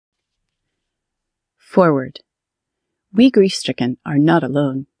Forward. We grief-stricken are not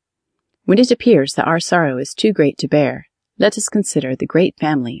alone. When it appears that our sorrow is too great to bear, let us consider the great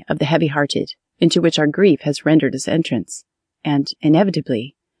family of the heavy-hearted, into which our grief has rendered us entrance, and,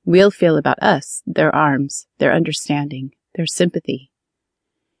 inevitably, will feel about us their arms, their understanding, their sympathy.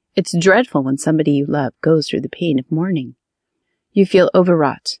 It's dreadful when somebody you love goes through the pain of mourning. You feel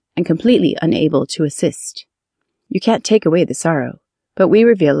overwrought and completely unable to assist. You can't take away the sorrow, but we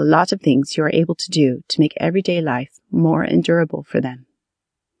reveal a lot of things you are able to do to make everyday life more endurable for them.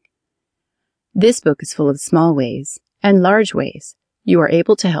 This book is full of small ways and large ways you are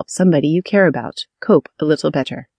able to help somebody you care about cope a little better.